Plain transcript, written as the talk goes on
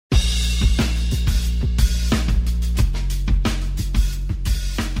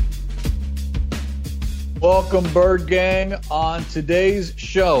Welcome, Bird Gang. On today's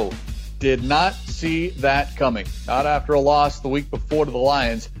show, did not see that coming. Not after a loss the week before to the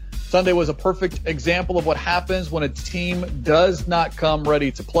Lions. Sunday was a perfect example of what happens when a team does not come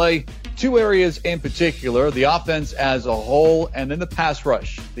ready to play. Two areas in particular, the offense as a whole, and then the pass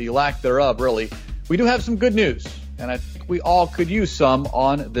rush, the lack thereof, really. We do have some good news, and I think we all could use some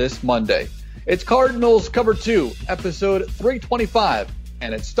on this Monday. It's Cardinals Cover 2, episode 325,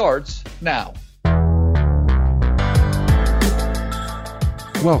 and it starts now.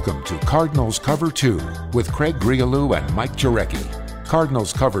 Welcome to Cardinals Cover 2 with Craig Grialou and Mike Jurecki.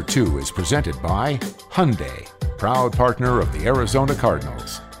 Cardinals Cover 2 is presented by Hyundai, proud partner of the Arizona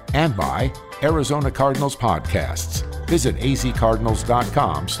Cardinals, and by Arizona Cardinals Podcasts. Visit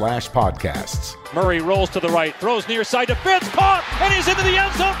azcardinals.com/podcasts. Murray rolls to the right, throws near side to Fitz, caught, and he's into the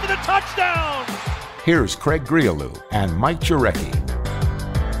end zone for the touchdown. Here's Craig Grialou and Mike Jurecki.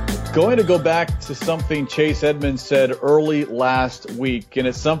 Going to go back to something Chase Edmonds said early last week, and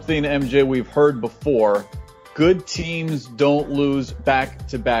it's something, MJ, we've heard before. Good teams don't lose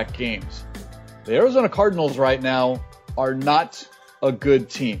back-to-back games. The Arizona Cardinals right now are not a good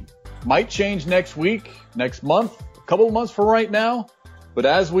team. Might change next week, next month, a couple of months from right now. But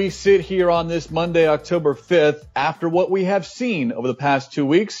as we sit here on this Monday, October 5th, after what we have seen over the past 2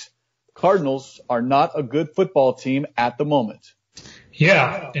 weeks, Cardinals are not a good football team at the moment.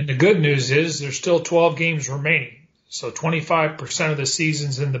 Yeah, and the good news is there's still 12 games remaining. So 25% of the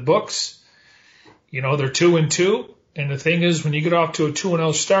season's in the books. You know, they're 2-2. And the thing is, when you get off to a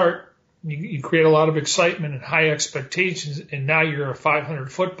 2-0 start, you create a lot of excitement and high expectations. And now you're a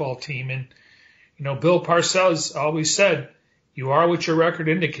 500 football team. And, you know, Bill Parcells always said, you are what your record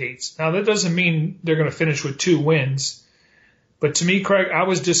indicates. Now, that doesn't mean they're going to finish with 2 wins. But to me, Craig, I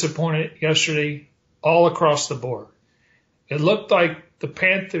was disappointed yesterday all across the board. It looked like the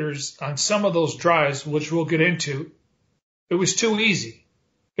Panthers on some of those drives, which we'll get into, it was too easy.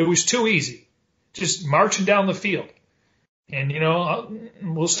 It was too easy. Just marching down the field. And, you know,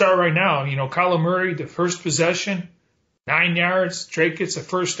 we'll start right now. You know, Kyler Murray, the first possession, 9 yards. Drake gets a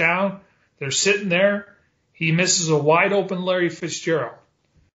first down. They're sitting there. He misses a wide open Larry Fitzgerald.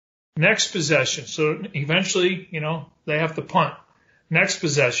 Next possession. So eventually, you know, they have to punt. Next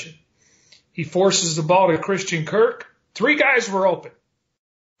possession. He forces the ball to Christian Kirk. 3 guys were open.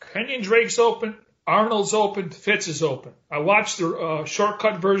 Kenyon Drake's open. Arnold's open. Fitz is open. I watched the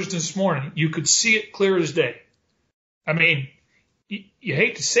shortcut version this morning. You could see it clear as day. I mean, you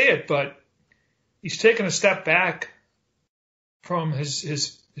hate to say it, but he's taken a step back from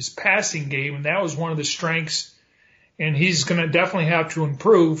his passing game, and that was one of the strengths. And he's going to definitely have to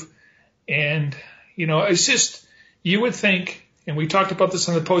improve. And, you know, it's just, you would think, and we talked about this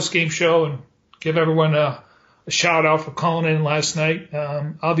on the post-game show, and give everyone a shout out for calling in last night.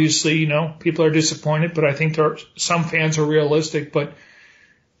 Obviously, you know, people are disappointed, but I think some fans are realistic. But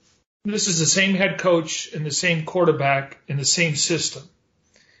this is the same head coach and the same quarterback in the same system.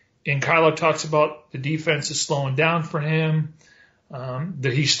 And Kyler talks about the defense is slowing down for him,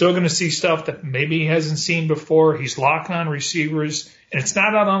 that he's still going to see stuff that maybe he hasn't seen before. He's locking on receivers, and it's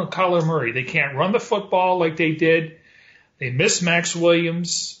not out on Kyler Murray. They can't run the football like they did. They miss Max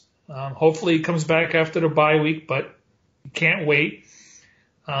Williams. Hopefully he comes back after the bye week, but you can't wait.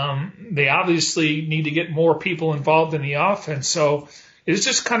 They obviously need to get more people involved in the offense. So it's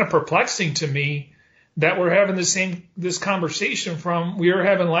just kind of perplexing to me that we're having this conversation from we were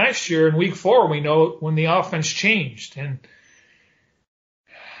having last year in week 4. We know when the offense changed. And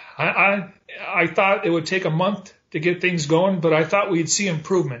I thought it would take a month to get things going, but I thought we'd see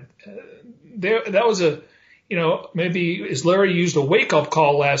improvement. That was you know, maybe as Larry used a wake-up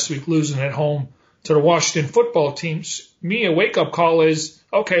call last week, losing at home to the Washington football teams. Me, a wake-up call is,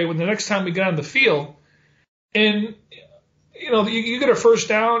 okay, when the next time we get on the field, and, you know, you get a first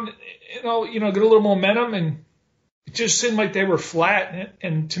down, you know, get a little momentum, and it just seemed like they were flat.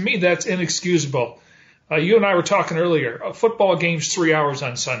 And to me, that's inexcusable. You and I were talking earlier. A football game's 3 hours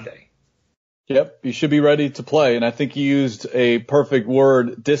on Sunday. Yep, you should be ready to play. And I think you used a perfect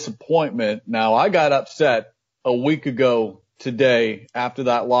word, disappointment. Now, I got upset a week ago today after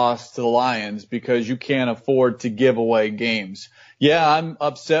that loss to the Lions because you can't afford to give away games. Yeah, I'm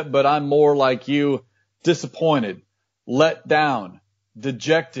upset, but I'm more like you, disappointed, let down,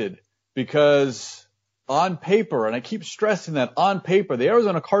 dejected, because on paper, and I keep stressing that, on paper, the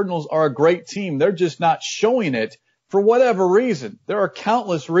Arizona Cardinals are a great team. They're just not showing it for whatever reason. There are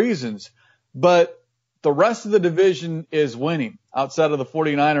countless reasons, but the rest of the division is winning outside of the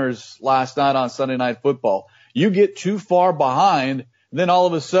 49ers last night on Sunday Night Football. You get too far behind, then all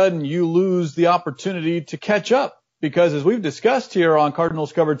of a sudden you lose the opportunity to catch up. because as we've discussed here on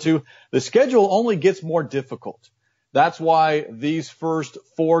Cardinals Cover 2, the schedule only gets more difficult. That's why these first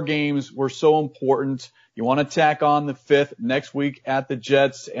 4 games were so important. You want to tack on the 5th next week at the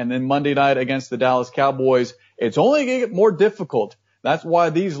Jets and then Monday night against the Dallas Cowboys. It's only going to get more difficult. That's why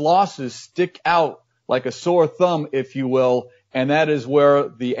these losses stick out like a sore thumb, if you will. And that is where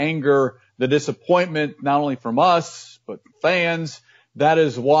the anger, the disappointment, not only from us, but fans, that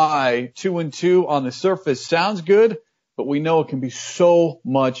is why 2-2 on the surface sounds good, but we know it can be so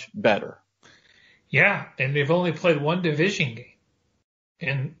much better. Yeah, and they've only played one division game.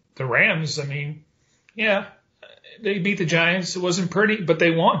 And the Rams, I mean, yeah, they beat the Giants. It wasn't pretty, but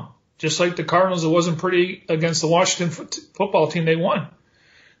they won. Just like the Cardinals, it wasn't pretty against the Washington football team. They won.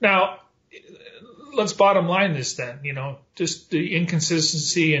 Now, let's bottom line this then, just the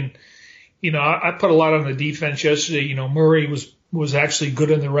inconsistency. And, I put a lot on the defense yesterday. Murray was actually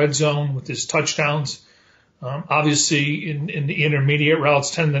good in the red zone with his touchdowns. Obviously, in the intermediate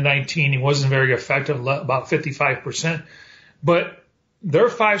routes, 10-19, he wasn't very effective, about 55%. But their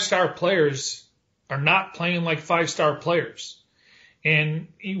 5-star players are not playing like 5-star players. And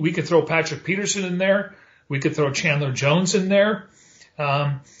we could throw Patrick Peterson in there. We could throw Chandler Jones in there.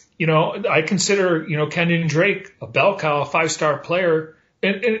 I consider, Kenyon Drake, a bell cow, a 5-star player.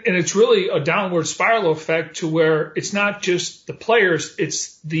 And it's really a downward spiral effect to where it's not just the players,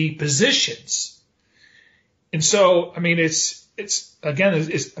 it's the positions. And so, I mean,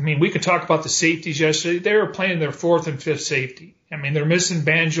 we could talk about the safeties yesterday. They were playing their 4th and 5th safety. I mean, they're missing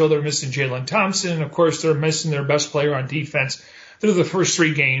Banjo, they're missing Jalen Thompson, and of course, they're missing their best player on defense through the first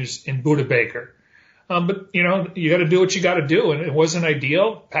 3 games in Budda Baker. But, you got to do what you got to do, and it wasn't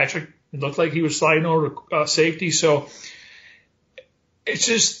ideal. Patrick, it looked like he was sliding over safety, so it's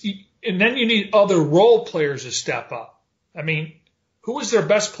just, and then you need other role players to step up. I mean, who was their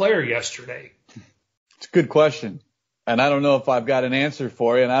best player yesterday? It's a good question. And I don't know if I've got an answer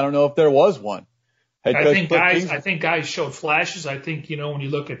for you, and I don't know if there was one. I think guys showed flashes. I think, when you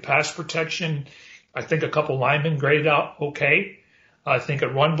look at pass protection, I think a couple linemen graded out okay. I think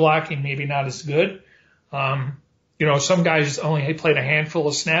at run blocking, maybe not as good. Some guys only played a handful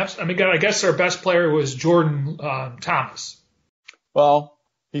of snaps. I mean, I guess their best player was Jordan Thomas. Well,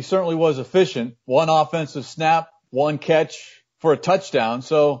 he certainly was efficient. 1 offensive snap, 1 catch for a touchdown.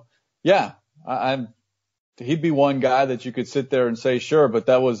 So, yeah, he'd be one guy that you could sit there and say, sure, but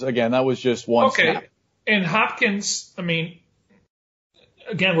that was just 1 snap. Okay, and Hopkins, I mean,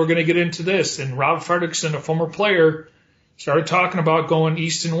 again, we're going to get into this. And Rob Fredrickson, a former player, started talking about going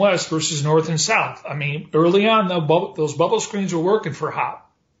east and west versus north and south. I mean, early on, those bubble screens were working for Hop.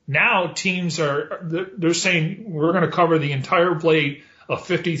 Now teams they're saying we're going to cover the entire blade of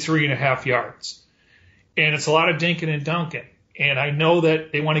 53.5 yards. And it's a lot of dinking and dunking. And I know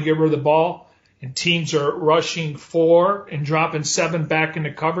that they want to get rid of the ball, and teams are rushing 4 and dropping 7 back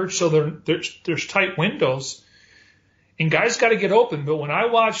into coverage. So there's tight windows. And guys got to get open. But when I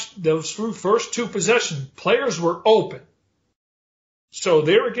watched those first 2 possessions, players were open. So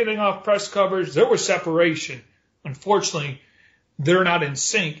they were getting off press coverage. There was separation. Unfortunately, they're not in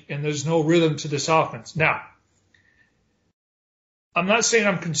sync, and there's no rhythm to this offense. Now, I'm not saying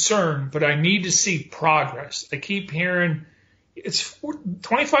I'm concerned, but I need to see progress. I keep hearing it's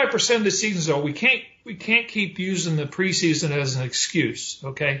 25% of the season, so we can't keep using the preseason as an excuse,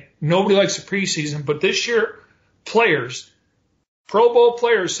 okay? Nobody likes the preseason, but this year, Pro Bowl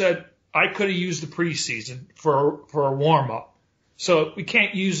players said, I could have used the preseason for a warm-up. So we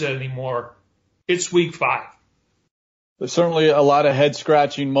can't use it anymore. It's week 5. There's certainly a lot of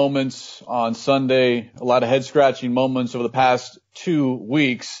head-scratching moments on Sunday, a lot of head-scratching moments over the past 2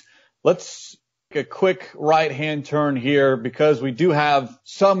 weeks. Let's take a quick right-hand turn here because we do have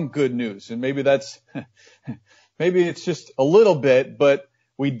some good news, and maybe it's just a little bit, but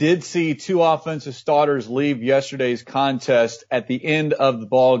we did see 2 offensive starters leave yesterday's contest at the end of the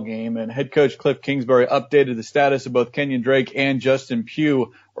ball game, and head coach Cliff Kingsbury updated the status of both Kenyon Drake and Justin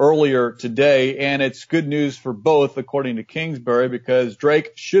Pugh earlier today, and it's good news for both, according to Kingsbury, because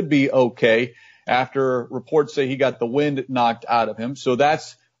Drake should be okay after reports say he got the wind knocked out of him. So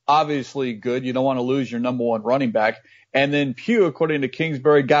that's obviously good. You don't want to lose your number 1 running back. And then Pugh, according to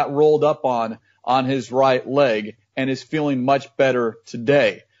Kingsbury, got rolled up on his right leg and is feeling much better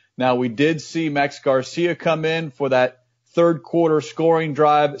today. Now, we did see Max Garcia come in for that 3rd quarter scoring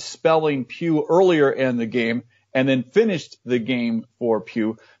drive, spelling Pugh earlier in the game, and then finished the game for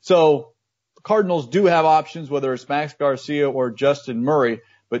Pugh. So the Cardinals do have options, whether it's Max Garcia or Justin Murray,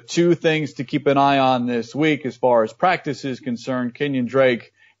 but 2 things to keep an eye on this week as far as practice is concerned, Kenyon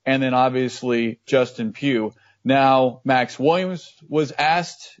Drake, and then obviously Justin Pugh. Now, Max Williams was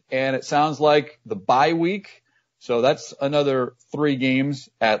asked, and it sounds like the bye week So that's another 3 games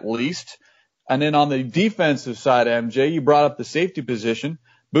at least. And then on the defensive side, MJ, you brought up the safety position.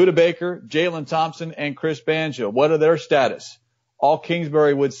 Budda Baker, Jalen Thompson, and Chris Banjo. What are their status? All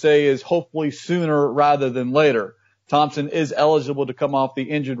Kingsbury would say is hopefully sooner rather than later. Thompson is eligible to come off the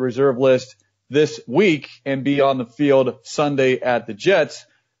injured reserve list this week and be on the field Sunday at the Jets.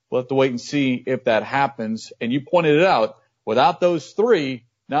 We'll have to wait and see if that happens. And you pointed it out, without those 3,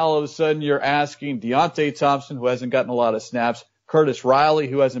 now all of a sudden you're asking Deontay Thompson, who hasn't gotten a lot of snaps, Curtis Riley,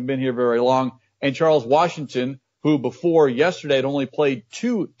 who hasn't been here very long, and Charles Washington, who before yesterday had only played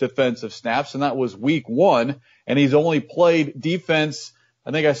 2 defensive snaps, and that was week 1. And he's only played defense,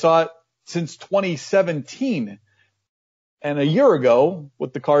 I think I saw it, since 2017. And a year ago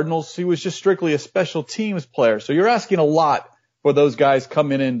with the Cardinals, he was just strictly a special teams player. So you're asking a lot for those guys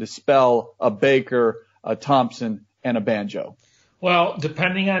coming in to spell a Baker, a Thompson, and a Banjo. Well,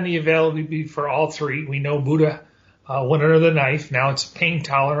 depending on the availability for all 3, we know Budda went under the knife. Now it's pain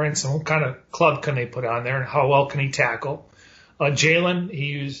tolerance and what kind of club can they put on there and how well can he tackle. Jalen,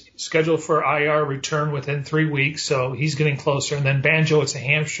 he's scheduled for IR return within 3 weeks, so he's getting closer. And then Banjo, it's a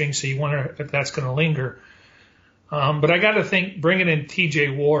hamstring, so you wonder if that's going to linger. But I got to think bringing in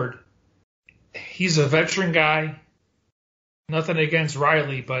TJ Ward, he's a veteran guy. Nothing against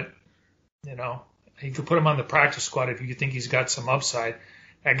Riley, but, you could put him on the practice squad if you think he's got some upside.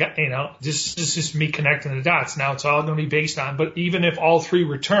 This is just me connecting the dots. Now it's all going to be based on, but even if all 3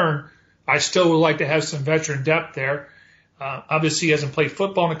 return, I still would like to have some veteran depth there. Obviously he hasn't played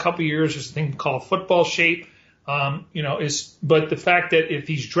football in a couple of years. There's a thing called football shape. But the fact that if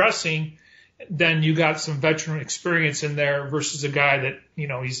he's dressing, then you got some veteran experience in there versus a guy that,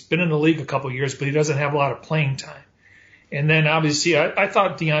 he's been in the league a couple of years, but he doesn't have a lot of playing time. And then obviously I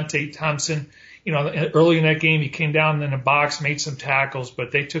thought Deontay Thompson, early in that game, he came down in the box, made some tackles,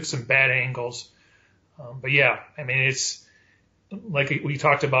 but they took some bad angles. It's like we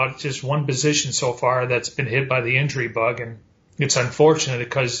talked about, just one position so far that's been hit by the injury bug. And it's unfortunate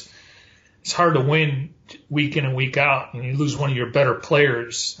because it's hard to win week in and week out, and you lose one of your better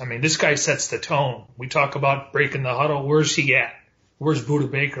players. This guy sets the tone. We talk about breaking the huddle. Where's he at? Where's Budda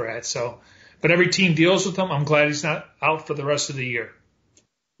Baker at? But every team deals with him. I'm glad he's not out for the rest of the year.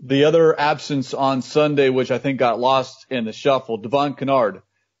 The other absence on Sunday, which I think got lost in the shuffle, Devon Kennard.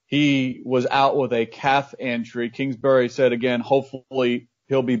 He was out with a calf injury. Kingsbury said again, hopefully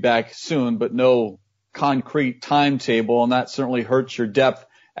he'll be back soon, but no concrete timetable, and that certainly hurts your depth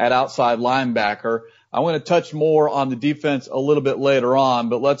at outside linebacker. I want to touch more on the defense a little bit later on,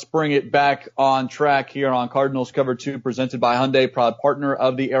 but let's bring it back on track here on Cardinals Cover 2, presented by Hyundai, proud partner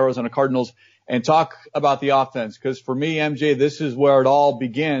of the Arizona Cardinals, and talk about the offense. Because for me, MJ, this is where it all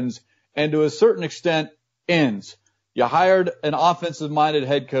begins and to a certain extent ends. You hired an offensive-minded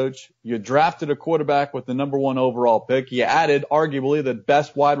head coach. You drafted a quarterback with the number 1 overall pick. You added arguably the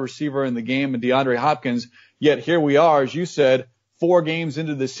best wide receiver in the game in DeAndre Hopkins. Yet here we are, as you said, 4 games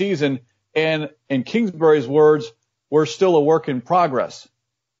into the season. And in Kingsbury's words, we're still a work in progress.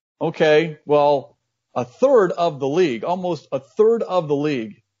 Okay, well, almost a third of the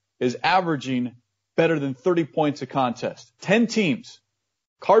league is averaging better than 30 points a contest. 10 teams.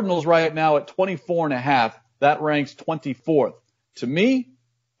 Cardinals right now at 24.5. That ranks 24th. To me,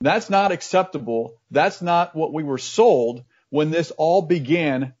 that's not acceptable. That's not what we were sold when this all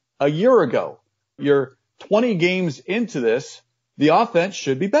began a year ago. You're 20 games into this. The offense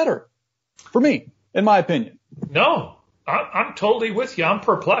should be better. For me, in my opinion. No, I'm totally with you. I'm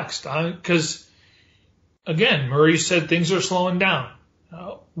perplexed because, again, Murray said things are slowing down.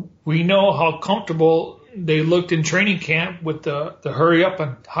 We know how comfortable they looked in training camp with the hurry up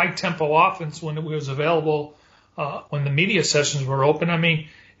and high tempo offense when it was available, when the media sessions were open.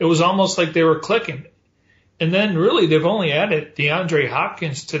 It was almost like they were clicking. And then really they've only added DeAndre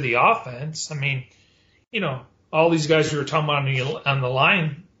Hopkins to the offense. All these guys we were talking about on the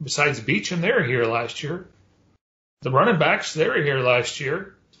line, besides Beachum, they were here last year. The running backs, they were here last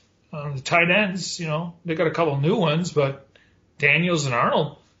year. The tight ends, they got a couple new ones, but Daniels and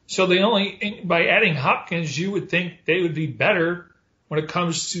Arnold. So by adding Hopkins, you would think they would be better when it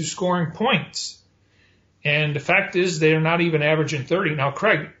comes to scoring points. And the fact is they're not even averaging 30. Now,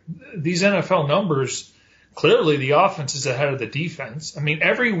 Craig, these NFL numbers, clearly the offense is ahead of the defense.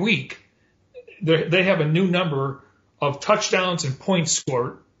 Every week they have a new number of touchdowns and points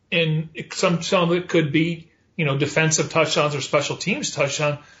scored. And some of it could be, defensive touchdowns or special teams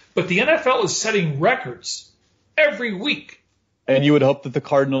touchdowns. But the NFL is setting records every week. And you would hope that the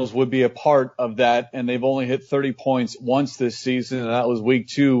Cardinals would be a part of that. And they've only hit 30 points once this season, and that was week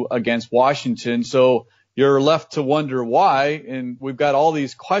 2 against Washington. So you're left to wonder why. And we've got all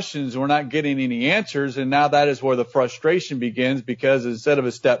these questions. We're not getting any answers. And now that is where the frustration begins, because instead of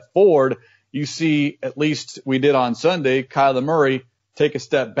a step forward, you see, at least we did on Sunday, Kyler Murray take a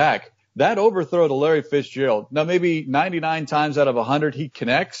step back. That overthrow to Larry Fitzgerald, now maybe 99 times out of 100 he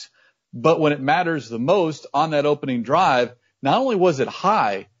connects, but when it matters the most on that opening drive, not only was it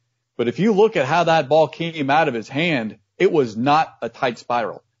high, but if you look at how that ball came out of his hand, it was not a tight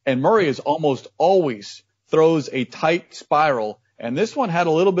spiral. And Murray is almost always throws a tight spiral, and this one had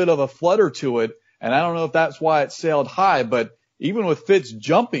a little bit of a flutter to it, and I don't know if that's why it sailed high, but even with Fitz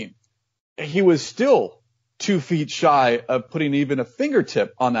jumping, he was still 2 feet shy of putting even a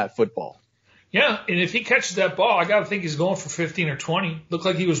fingertip on that football. Yeah, and if he catches that ball, I got to think he's going for 15 or 20. Looked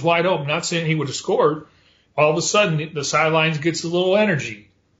like he was wide open. Not saying he would have scored. All of a sudden, the sidelines gets a little energy.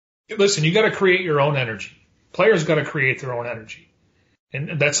 Listen, you got to create your own energy. Players got to create their own energy.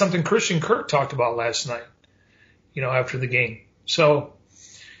 And that's something Christian Kirk talked about last night, after the game. So,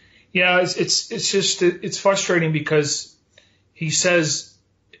 yeah, it's frustrating because he says,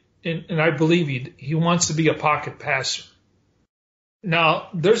 and I believe he wants to be a pocket passer. Now,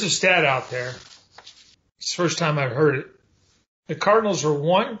 there's a stat out there. It's the first time I've heard it. The Cardinals are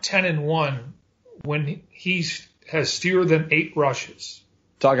 1-10-1 when he has fewer than 8 rushes.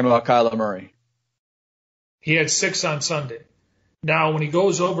 Talking about Kyler Murray. He had 6 on Sunday. Now, when he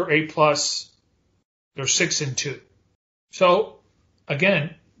goes over 8+, they're 6-2. So,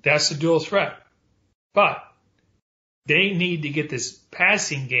 again, that's the dual threat. But they need to get this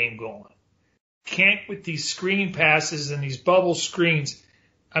passing game going. Can't with these screen passes and these bubble screens.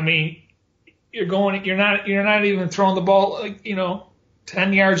 I mean, you're not even throwing the ball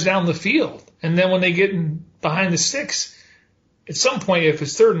 10 yards down the field. And then when they get in behind the sticks, at some point, if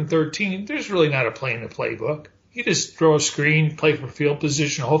it's 3rd and 13, there's really not a play in the playbook. You just throw a screen, play for field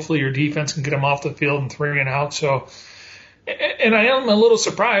position. Hopefully your defense can get them off the field and 3 and out. So, and I am a little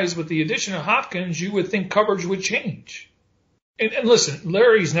surprised with the addition of Hopkins. You would think coverage would change. And listen,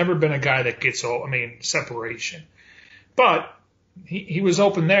 Larry's never been a guy that gets separation. But he was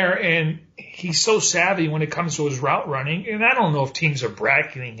open there, and he's so savvy when it comes to his route running. And I don't know if teams are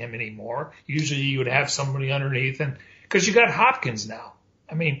bracketing him anymore. Usually you would have somebody underneath, and because you got Hopkins now.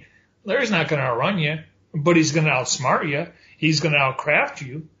 I mean, Larry's not going to outrun you, but he's going to outsmart you. He's going to outcraft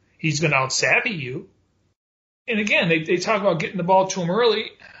you. He's going to outsavvy you. And again, they talk about getting the ball to him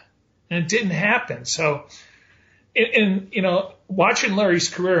early, and it didn't happen. So, and watching Larry's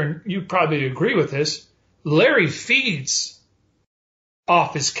career, and you probably agree with this, Larry feeds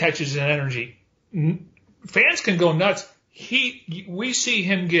off his catches and energy. Fans can go nuts. We see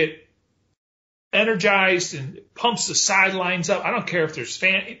him get energized and pumps the sidelines up. I don't care if there's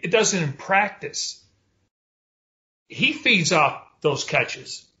it doesn't in practice. He feeds off those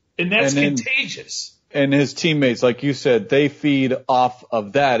catches, and that's contagious. And his teammates, like you said, they feed off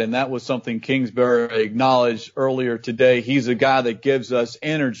of that. And that was something Kingsbury acknowledged earlier today. He's a guy that gives us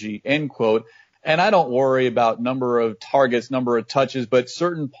energy, end quote. And I don't worry about number of targets, number of touches, but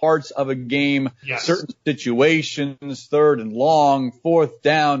certain parts of a game, yes, certain situations, 3rd and long, 4th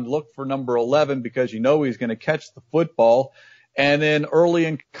down, look for number 11 because he's going to catch the football. And then early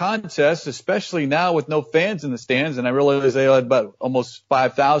in contests, especially now with no fans in the stands, and I realize they had about almost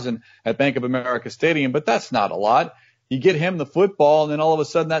 5,000 at Bank of America Stadium, but that's not a lot. You get him the football, and then all of a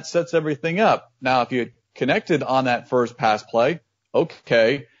sudden that sets everything up. Now, if you had connected on that first pass play,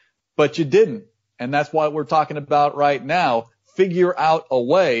 okay, but you didn't. And that's what we're talking about right now. Figure out a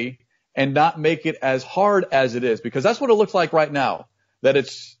way and not make it as hard as it is, because that's what it looks like right now, that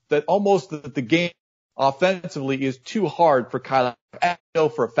the game offensively is too hard for Kyler. I know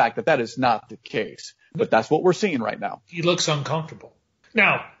for a fact that is not the case, but that's what we're seeing right now. He looks uncomfortable.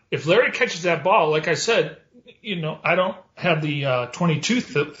 Now, if Larry catches that ball, like I said, I don't have the 22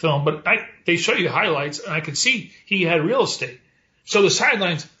 film, but they show you highlights, and I could see he had real estate. So the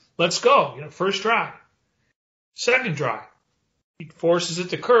sidelines, let's go. First drive, second drive. He forces it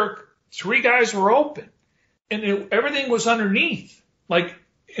to Kirk. 3 guys were open, and everything was underneath, like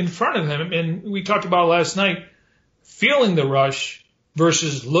in front of him. And we talked about last night, feeling the rush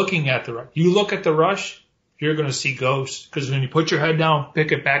versus looking at the rush. You look at the rush, you're going to see ghosts, because when you put your head down,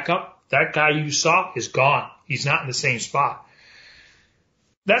 pick it back up, that guy you saw is gone. He's not in the same spot.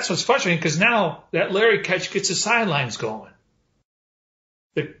 That's what's frustrating, because now that Larry catch gets the sidelines going.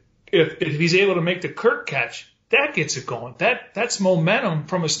 If he's able to make the Kirk catch, that gets it going. That's momentum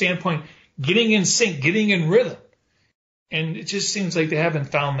from a standpoint, getting in sync, getting in rhythm. And it just seems like they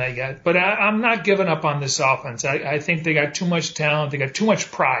haven't found that yet. But I'm not giving up on this offense. I think they got too much talent. They got too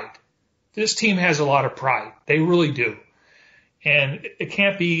much pride. This team has a lot of pride. They really do. And it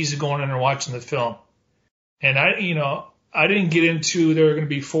can't be easy going in and watching the film. And I didn't get into they're going to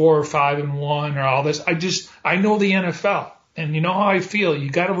be 4 or 5-1 or all this. I know the NFL, and you know how I feel. You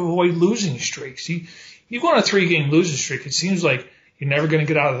got to avoid losing streaks. You go on a 3-game losing streak, it seems like you're never going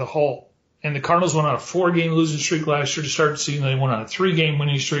to get out of the hole. And the Cardinals went on a 4-game losing streak last year to start the season. They went on a 3-game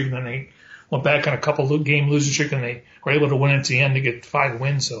winning streak, and then they went back on a couple-game losing streak, and they were able to win at the end to get 5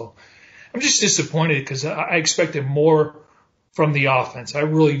 wins. So I'm just disappointed because I expected more from the offense. I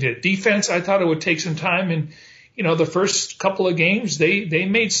really did. Defense, I thought it would take some time, and the first couple of games they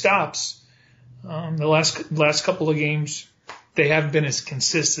made stops. The last couple of games they haven't been as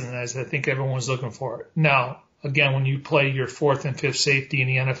consistent as I think everyone was looking for. Now, again, when you play your 4th and 5th safety in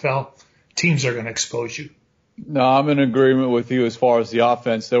the NFL, teams are going to expose you. No, I'm in agreement with you as far as the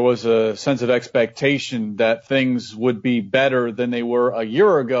offense. There was a sense of expectation that things would be better than they were a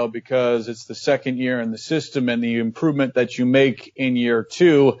year ago because it's the second year in the system and the improvement that you make in year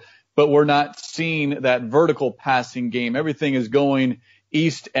 2. But we're not seeing that vertical passing game. Everything is going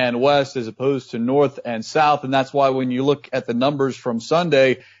east and west as opposed to north and south. And that's why when you look at the numbers from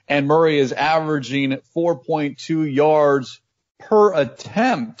Sunday, and Murray is averaging 4.2 yards per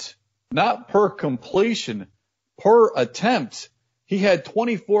attempt, not per completion, per attempt. He had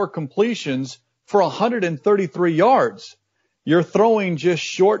 24 completions for 133 yards. You're throwing just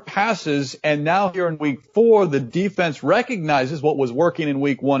short passes, and now here in week 4, the defense recognizes what was working in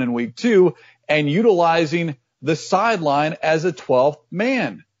week 1 and week 2 and utilizing the sideline as a 12th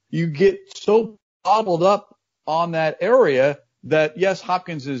man. You get so bottled up on that area that, yes,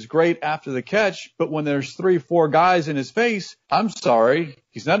 Hopkins is great after the catch, but when there's 3-4 guys in his face, I'm sorry,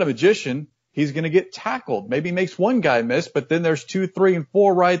 he's not a magician. He's going to get tackled. Maybe he makes one guy miss, but then there's 2, 3, and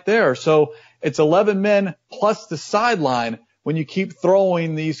 4 right there. So it's 11 men plus the sideline. When you keep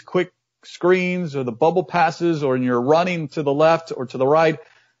throwing these quick screens or the bubble passes or you're running to the left or to the right, how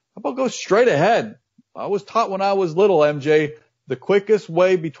about go straight ahead? I was taught when I was little, MJ, the quickest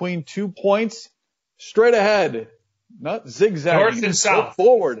way between 2 points, straight ahead, not zigzagging. North and south.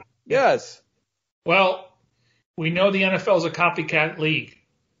 Forward. Yes. Well, we know the NFL is a copycat league.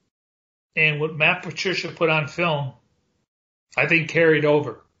 And what Matt Patricia put on film, I think carried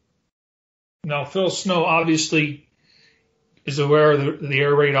over. Now, Phil Snow obviously is aware of the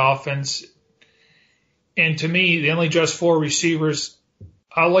air raid offense. And to me, they only just 4 receivers.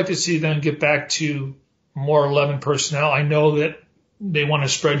 I'd like to see them get back to more 11 personnel. I know that they want to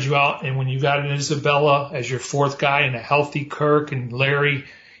spread you out. And when you got an Isabella as your 4th guy and a healthy Kirk and Larry,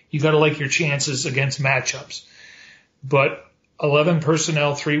 you got to like your chances against matchups. But 11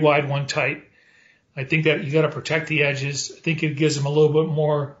 personnel, 3 wide, 1 tight. I think that you got to protect the edges. I think it gives them a little bit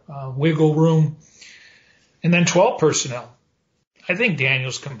more wiggle room. And then 12 personnel. I think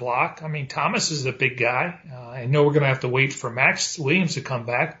Daniels can block. I mean, Thomas is a big guy. I know we're going to have to wait for Max Williams to come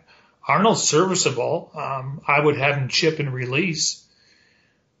back. Arnold's serviceable. I would have him chip and release.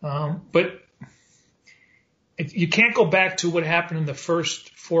 But you can't go back to what happened in the first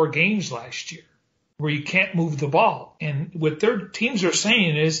 4 games last year where you can't move the ball. And what their teams are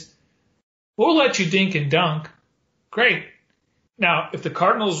saying is, we'll let you dink and dunk. Great. Now, if the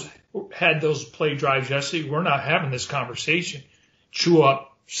Cardinals had those play drives yesterday, we're not having this conversation. Chew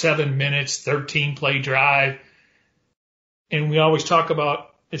up 7 minutes, 13 play drive. And we always talk about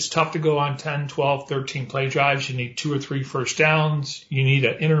it's tough to go on 10, 12, 13 play drives. You need 2 or 3 first downs. You need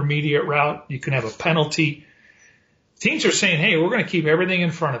an intermediate route. You can have a penalty. Teams are saying, hey, we're going to keep everything in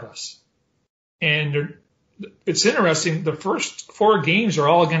front of us. And it's interesting. The first 4 games are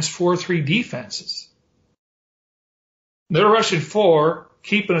all against 4-3 defenses. They're rushing 4,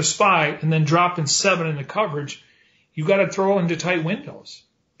 keeping a spy, and then dropping 7 in the coverage. You got to throw into tight windows.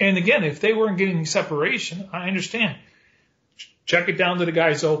 And again, if they weren't getting separation, I understand. Check it down to the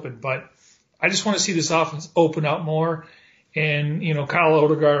guys open. But I just want to see this offense open up more. And, Kyle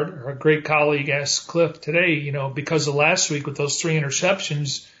Odegaard, our great colleague, asked Cliff today, because of last week with those 3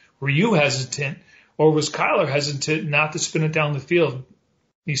 interceptions, were you hesitant or was Kyler hesitant not to spin it down the field?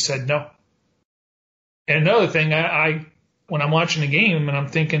 He said no. And another thing, when I'm watching the game and I'm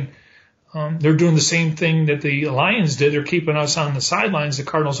thinking, they're doing the same thing that the Lions did. They're keeping us on the sidelines, the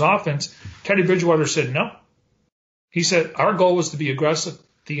Cardinals offense. Teddy Bridgewater said no. He said our goal was to be aggressive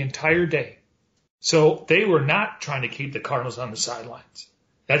the entire day. So they were not trying to keep the Cardinals on the sidelines.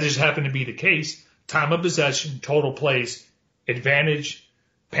 That just happened to be the case. Time of possession, total plays, advantage,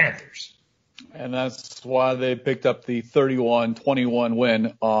 Panthers. And that's why they picked up the 31-21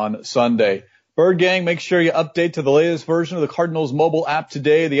 win on Sunday. Bird Gang, make sure you update to the latest version of the Cardinals mobile app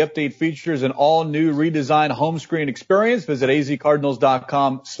today. The update features an all-new redesigned home screen experience. Visit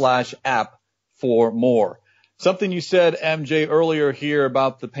azcardinals.com/app for more. Something you said, MJ, earlier here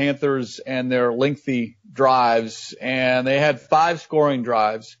about the Panthers and their lengthy drives, and they had 5 scoring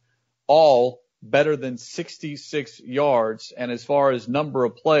drives, all better than 66 yards. And as far as number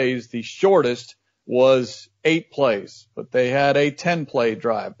of plays, the shortest was 8 plays, but they had a 10-play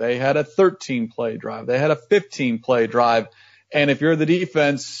drive. They had a 13-play drive. They had a 15-play drive. And if you're the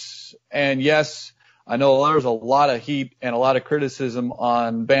defense, and yes, I know there's a lot of heat and a lot of criticism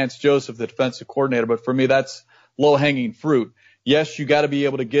on Vance Joseph, the defensive coordinator, but for me, that's low-hanging fruit. Yes, you got to be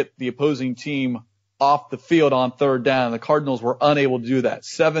able to get the opposing team off the field on third down. The Cardinals were unable to do that.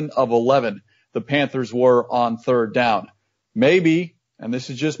 7 of 11, the Panthers were on third down. Maybe, and this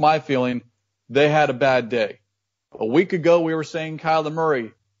is just my feeling, they had a bad day. A week ago, we were saying Kyler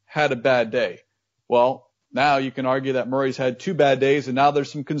Murray had a bad day. Well, now you can argue that Murray's had 2 bad days, and now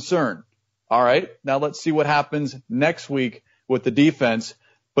there's some concern. All right, now let's see what happens next week with the defense.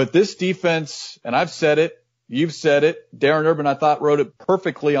 But this defense, and I've said it, you've said it, Darren Urban, I thought, wrote it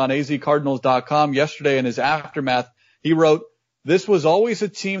perfectly on azcardinals.com yesterday in his aftermath. He wrote, this was always a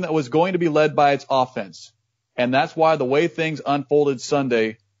team that was going to be led by its offense. And that's why the way things unfolded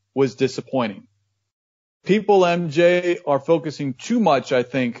Sunday was disappointing. People, MJ, are focusing too much, I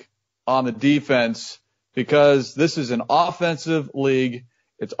think, on the defense because this is an offensive league.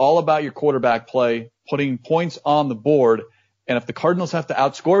 It's all about your quarterback play, putting points on the board. And if the Cardinals have to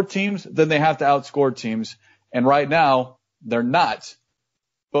outscore teams, then they have to outscore teams. And right now, they're not.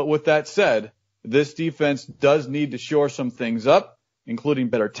 But with that said, this defense does need to shore some things up, including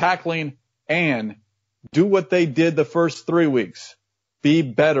better tackling, and do what they did the first 3 weeks. Be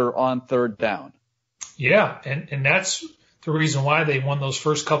better on third down. Yeah, and that's the reason why they won those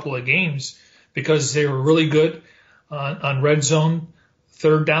first couple of games, because they were really good on red zone,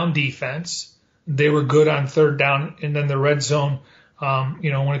 third down defense. They were good on third down, and then the red zone,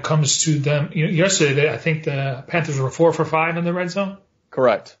 when it comes to them. Yesterday, I think the Panthers were 4 for 5 in the red zone.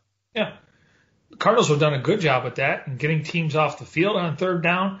 Correct. Yeah. The Cardinals have done a good job with that and getting teams off the field on third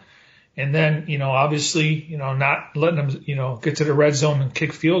down. And then, obviously, not letting them, get to the red zone and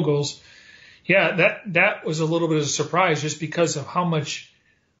kick field goals. Yeah, that was a little bit of a surprise just because of how much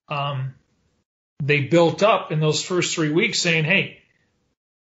they built up in those first 3 weeks saying, hey,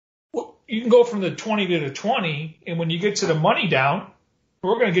 you can go from the 20 to the 20, and when you get to the money down,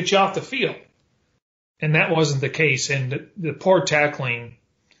 we're going to get you off the field. And that wasn't the case. And the poor tackling,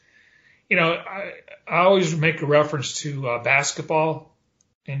 I always make a reference to basketball.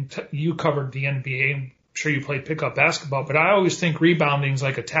 And you covered the NBA. I'm sure you played pickup basketball, but I always think rebounding is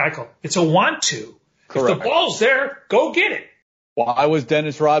like a tackle. It's a want to. Correct. If the ball's there, go get it. Why was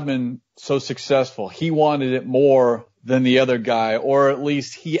Dennis Rodman so successful? He wanted it more than the other guy, or at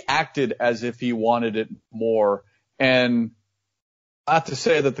least he acted as if he wanted it more. And not to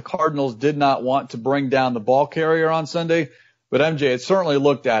say that the Cardinals did not want to bring down the ball carrier on Sunday, but MJ, it certainly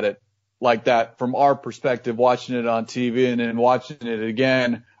looked at it like that from our perspective, watching it on TV and then watching it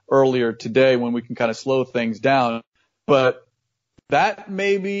again earlier today when we can kind of slow things down. But that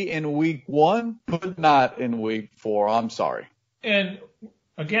may be in week 1, but not in week 4. I'm sorry. And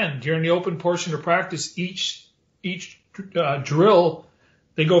again, during the open portion of practice, each drill,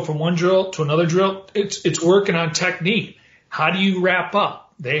 they go from one drill to another drill. It's working on technique. How do you wrap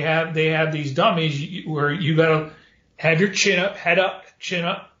up? They have these dummies where you got to have your chin up, head up, chin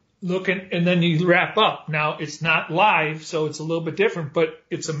up, looking, and then you wrap up. Now, it's not live, so it's a little bit different, but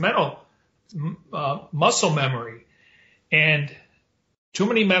it's a mental muscle memory. And too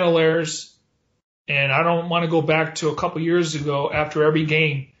many mental errors, and I don't want to go back to a couple years ago after every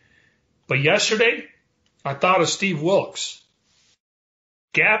game. But yesterday, I thought of Steve Wilkes.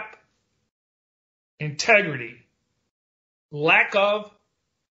 Gap, integrity, lack of,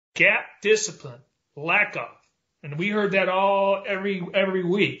 gap discipline, lack of. And we heard that all every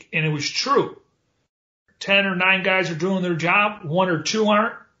week, and it was true. 10 or 9 guys are doing their job, 1 or 2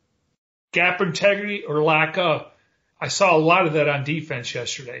 aren't. Gap integrity or lack of. I saw a lot of that on defense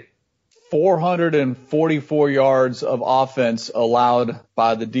yesterday. 444 yards of offense allowed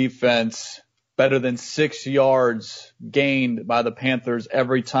by the defense, better than 6 yards gained by the Panthers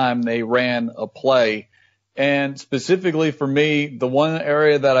every time they ran a play. And specifically for me, the one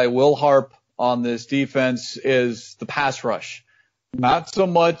area that I will harp on this defense is the pass rush. Not so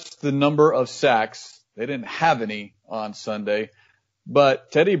much the number of sacks. They didn't have any on Sunday.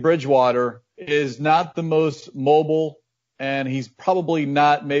 But Teddy Bridgewater is not the most mobile, and he's probably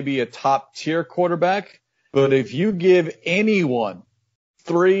not maybe a top-tier quarterback. But if you give anyone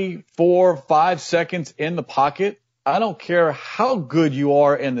 3, 4, 5 seconds in the pocket, I don't care how good you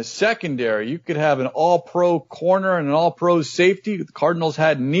are in the secondary. You could have an all-pro corner and an all-pro safety. The Cardinals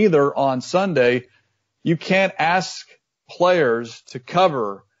had neither on Sunday. You can't ask players to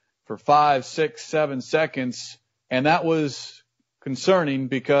cover for 5, 6, 7 seconds. And that was concerning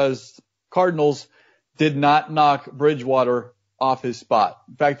because Cardinals did not knock Bridgewater off his spot.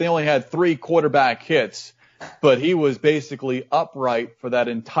 In fact, they only had 3 quarterback hits, but he was basically upright for that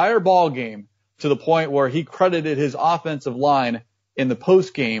entire ball game to the point where he credited his offensive line in the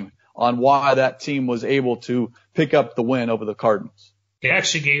post game on why that team was able to pick up the win over the Cardinals. They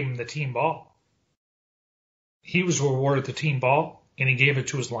actually gave him the team ball. He was rewarded the team ball, and he gave it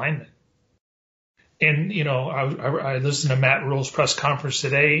to his linemen. And, you know, I listened to Matt Rule's press conference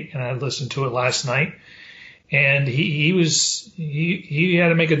today, and I listened to it last night. And he had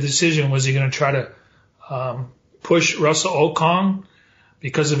to make a decision. Was he going to try to push Russell Okung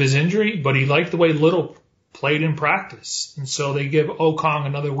because of his injury? But he liked the way Little played in practice. And so they give Okung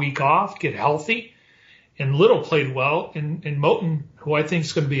another week off, get healthy. And Little played well. And Moton, who I think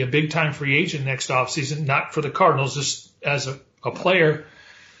is going to be a big-time free agent next offseason, not for the Cardinals, just as a player,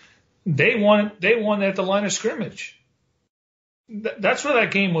 they won at the line of scrimmage. That's where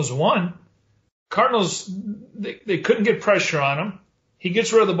that game was won. Cardinals, they couldn't get pressure on him. He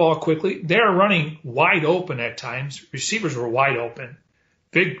gets rid of the ball quickly. They're running wide open at times. Receivers were wide open.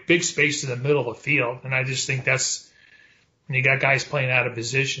 Big space in the middle of the field. And I just think that's when you got guys playing out of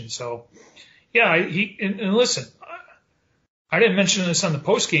position. So, yeah, and listen, I didn't mention this on the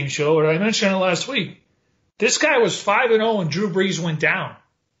postgame show, but I mentioned it last week. This guy was 5-0 when Drew Brees went down.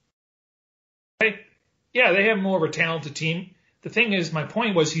 Okay? Yeah, they have more of a talented team. The thing is, my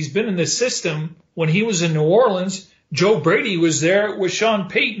point was he's been in the system when he was in New Orleans. Joe Brady was there with Sean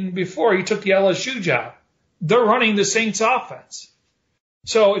Payton before he took the LSU job. They're running the Saints offense.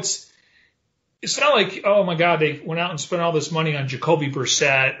 So it's not like, oh my God, they went out and spent all this money on Jacoby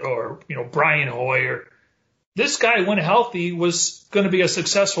Brissett or, you know, Brian Hoyer. This guy, when healthy, was going to be a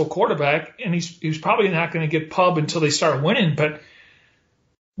successful quarterback, and he's probably not going to get pub until they start winning. But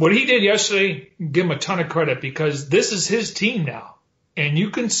what he did yesterday, give him a ton of credit because this is his team now. And you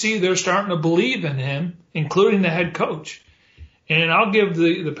can see they're starting to believe in him, including the head coach. And I'll give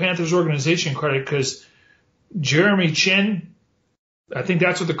the Panthers organization credit because Jeremy Chin, I think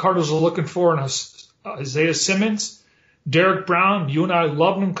that's what the Cardinals are looking for in Isaiah Simmons. Derek Brown, you and I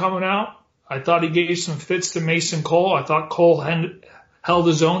loved him coming out. I thought he gave some fits to Mason Cole. I thought Cole held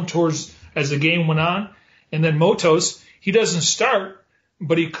his own as the game went on. And then Motos, he doesn't start,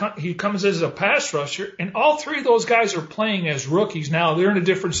 but he comes as a pass rusher. And all 3 of those guys are playing as rookies now. They're in a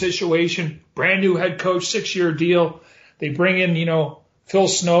different situation. Brand new head coach, 6-year deal. They bring in, you know, Phil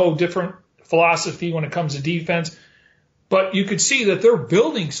Snow, different philosophy when it comes to defense. But you could see that they're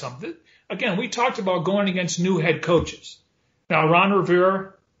building something. Again, we talked about going against new head coaches. Now, Ron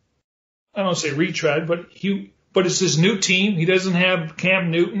Rivera, I don't say retread, but it's his new team. He doesn't have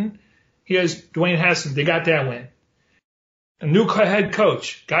Cam Newton. He has Dwayne Haskins. They got that win. A new head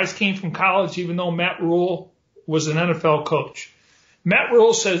coach. Guys came from college, even though Matt Rule was an NFL coach. Matt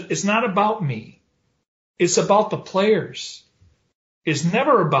Rule says, it's not about me. It's about the players. It's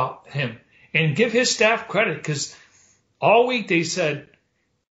never about him. And give his staff credit because all week they said,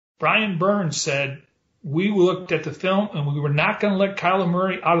 Brian Burns said, we looked at the film and we were not going to let Kyler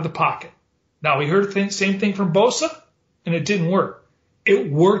Murray out of the pocket. Now, we heard the same thing from Bosa, and it didn't work.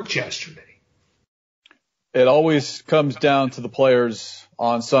 It worked yesterday. It always comes down to the players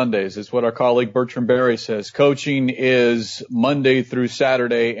on Sundays. It's what our colleague Bertrand Berry says. Coaching is Monday through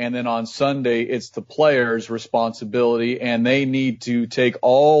Saturday, and then on Sunday it's the players' responsibility, and they need to take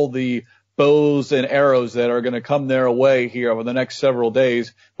all the bows and arrows that are going to come their way here over the next several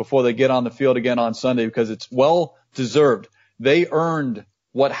days before they get on the field again on Sunday because it's well deserved. They earned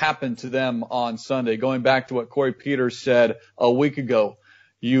what happened to them on Sunday. Going back to what Corey Peters said a week ago,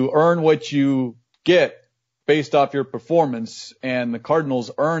 you earn what you get based off your performance, and the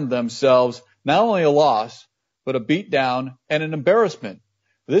Cardinals earned themselves not only a loss, but a beatdown and an embarrassment.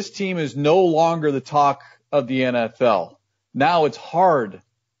 This team is no longer the talk of the NFL. Now it's hard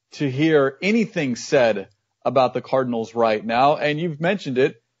to hear anything said about the Cardinals right now. And you've mentioned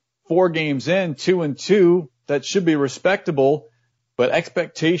it, 4 games in, 2-2, that should be respectable. But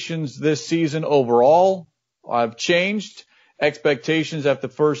expectations this season overall have changed. Expectations after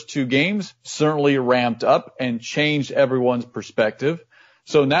the first 2 games certainly ramped up and changed everyone's perspective.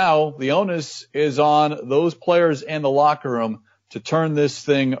 So now the onus is on those players in the locker room to turn this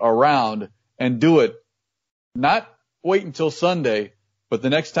thing around and do it. Not wait until Sunday, but the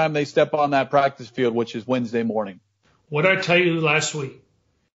next time they step on that practice field, which is Wednesday morning. What did I tell you last week?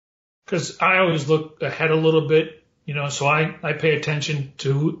 Because I always look ahead a little bit, you know, so I pay attention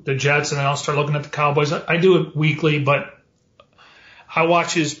to the Jets and I'll start looking at the Cowboys. I do it weekly, but I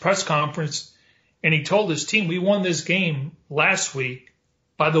watch his press conference And he told his team, we won this game last week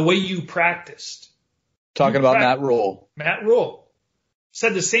by the way you practiced. Talking about Matt Rule. Matt Rule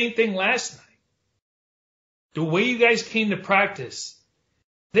said the same thing last night. The way you guys came to practice,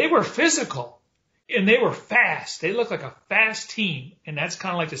 they were physical and they were fast. They looked like a fast team, and that's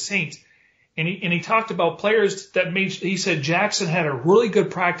kind of like the Saints. And he talked about players that he said Jackson had a really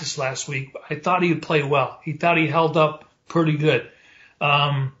good practice last week, but I thought he would play well. He thought he held up pretty good.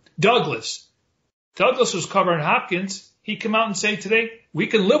 Douglas was covering Hopkins. He came out and said today, we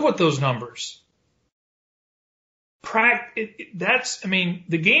can live with those numbers.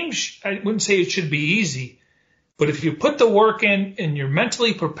 The game, I wouldn't say it should be easy, but if you put the work in and you're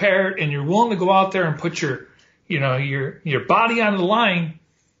mentally prepared and you're willing to go out there and put your body on the line,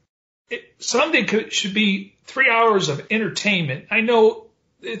 Sunday should be 3 hours of entertainment. I know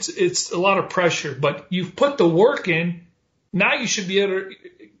it's a lot of pressure, but you've put the work in. Now you should be able to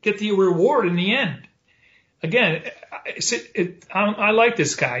get the reward in the end. Again, I like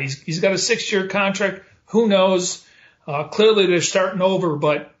this guy. He's got a 6-year contract. Who knows? Clearly they're starting over,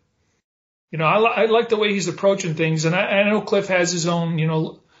 but I like the way he's approaching things. And I know Cliff has his own,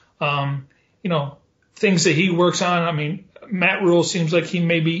 things that he works on. I mean, Matt Rule seems like he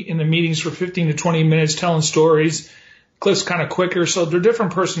may be in the meetings for 15 to 20 minutes telling stories. Cliff's kind of quicker, so they're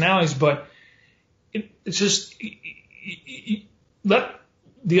different personalities, but it's just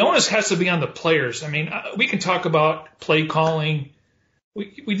the onus has to be on the players. I mean, we can talk about play calling.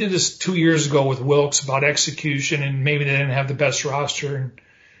 We did this 2 years ago with Wilkes about execution, and maybe they didn't have the best roster and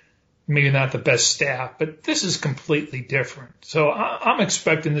maybe not the best staff, but this is completely different. So I'm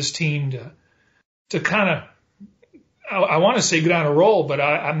expecting this team to kind of, I want to say get on a roll, but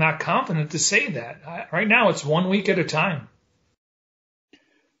I'm not confident to say that. Right now, it's 1 week at a time.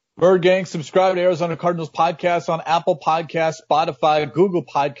 Bird Gang, subscribe to Arizona Cardinals podcast on Apple Podcasts, Spotify, Google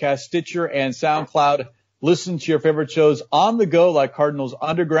Podcasts, Stitcher, and SoundCloud. Listen to your favorite shows on the go like Cardinals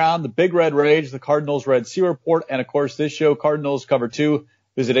Underground, The Big Red Rage, the Cardinals Red Sea Report, and, of course, this show, Cardinals Cover 2.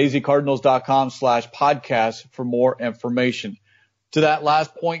 Visit azcardinals.com/podcast for more information. To that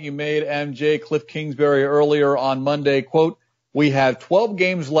last point you made, MJ, Cliff Kingsbury earlier on Monday, quote, we have 12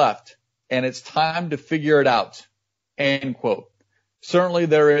 games left, and it's time to figure it out, end quote. Certainly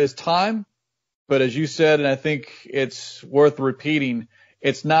there is time, but as you said, and I think it's worth repeating,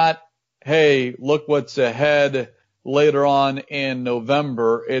 it's not, hey, look what's ahead later on in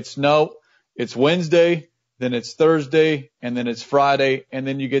November. It's Wednesday, then it's Thursday, and then it's Friday, and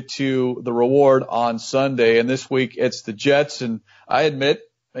then you get to the reward on Sunday. And this week it's the Jets, and I admit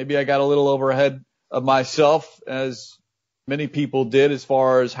maybe I got a little over ahead of myself, as many people did, as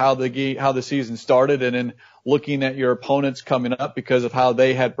far as how the season started, and then looking at your opponents coming up because of how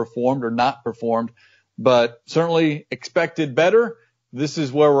they had performed or not performed. But certainly expected better. This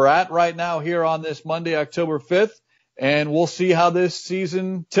is where we're at right now here on this Monday, October 5th, and we'll see how this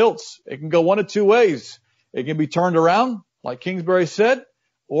season tilts. It can go one of two ways. It can be turned around, like Kingsbury said,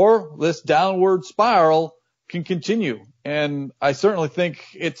 or this downward spiral can continue. And I certainly think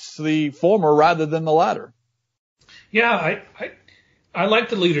it's the former rather than the latter. Yeah, I like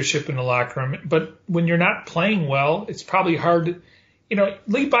the leadership in the locker room, but when you're not playing well, it's probably hard to,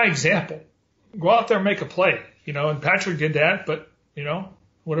 lead by example. Go out there and make a play, and Patrick did that, but,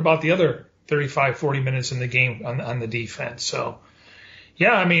 what about the other 35, 40 minutes in the game on the defense? So,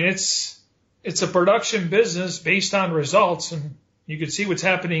 yeah, I mean, it's a production business based on results, and you can see what's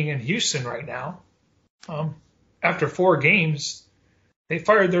happening in Houston right now. After 4 games, they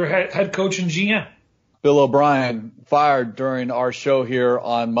fired their head coach and GM. Bill O'Brien fired during our show here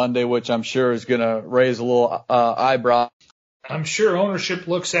on Monday, which I'm sure is going to raise a little eyebrow. I'm sure ownership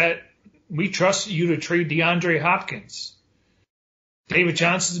looks at, we trust you to trade DeAndre Hopkins. David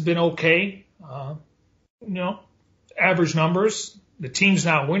Johnson's been okay. Average numbers. The team's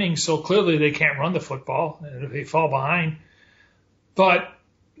not winning, so clearly they can't run the football, and they fall behind. But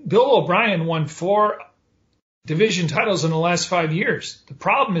Bill O'Brien won 4 division titles in the last 5 years. The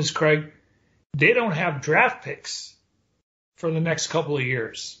problem is, Craig, they don't have draft picks for the next couple of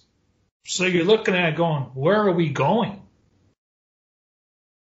years. So you're looking at it going, where are we going?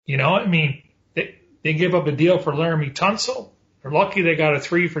 They give up a deal for Laramie Tunsil. They're lucky they got a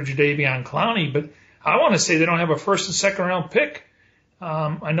 3 for Jadeveon Clowney, but I want to say they don't have a 1st and 2nd round pick.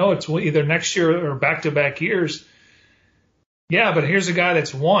 I know it's either next year or back-to-back years. Yeah, but here's a guy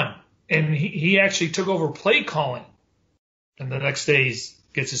that's won, and he actually took over play calling, and the next day he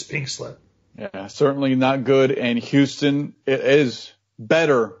gets his pink slip. Yeah, certainly not good in Houston. It is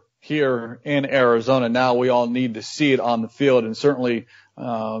better here in Arizona. Now we all need to see it on the field, and certainly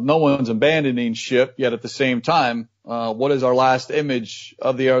no one's abandoning ship, yet at the same time, what is our last image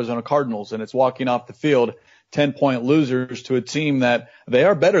of the Arizona Cardinals? And it's walking off the field 10-point losers to a team that they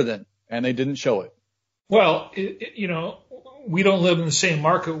are better than, and they didn't show it. Well, we don't live in the same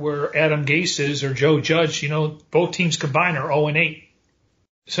market where Adam Gase is or Joe Judge. Both teams combined are 0-8.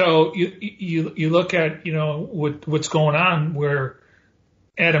 So you look at, what's going on where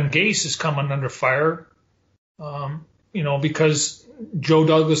Adam Gase is coming under fire, because Joe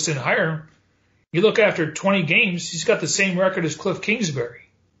Douglas didn't hire him. You look after 20 games, he's got the same record as Cliff Kingsbury.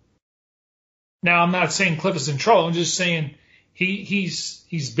 Now, I'm not saying Cliff is in trouble. I'm just saying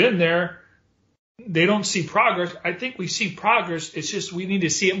he's been there. They don't see progress. I think we see progress. It's just we need to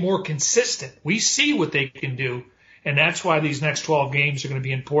see it more consistent. We see what they can do, and that's why these next 12 games are going to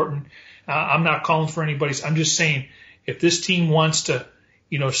be important. I'm not calling for anybody's. I'm just saying if this team wants to,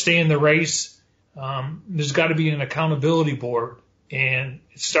 stay in the race, there's got to be an accountability board, and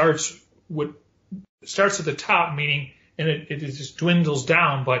it starts at the top, meaning, and it just dwindles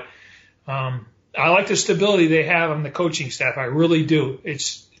down. But I like the stability they have on the coaching staff. I really do. It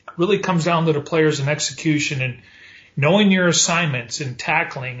really comes down to the players and execution and knowing your assignments and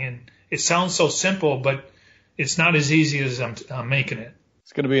tackling. And it sounds so simple, but it's not as easy as I'm making it.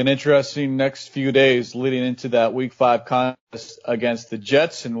 It's going to be an interesting next few days leading into that Week 5 contest against the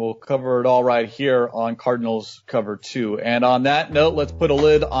Jets, and we'll cover it all right here on Cardinals Cover 2. And on that note, let's put a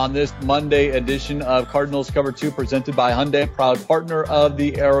lid on this Monday edition of Cardinals Cover 2 presented by Hyundai, proud partner of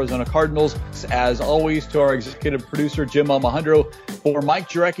the Arizona Cardinals. As always, to our executive producer, Jim Almohandro, for Mike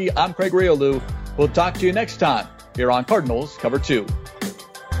Jurecki, I'm Craig Riolu. We'll talk to you next time here on Cardinals Cover 2.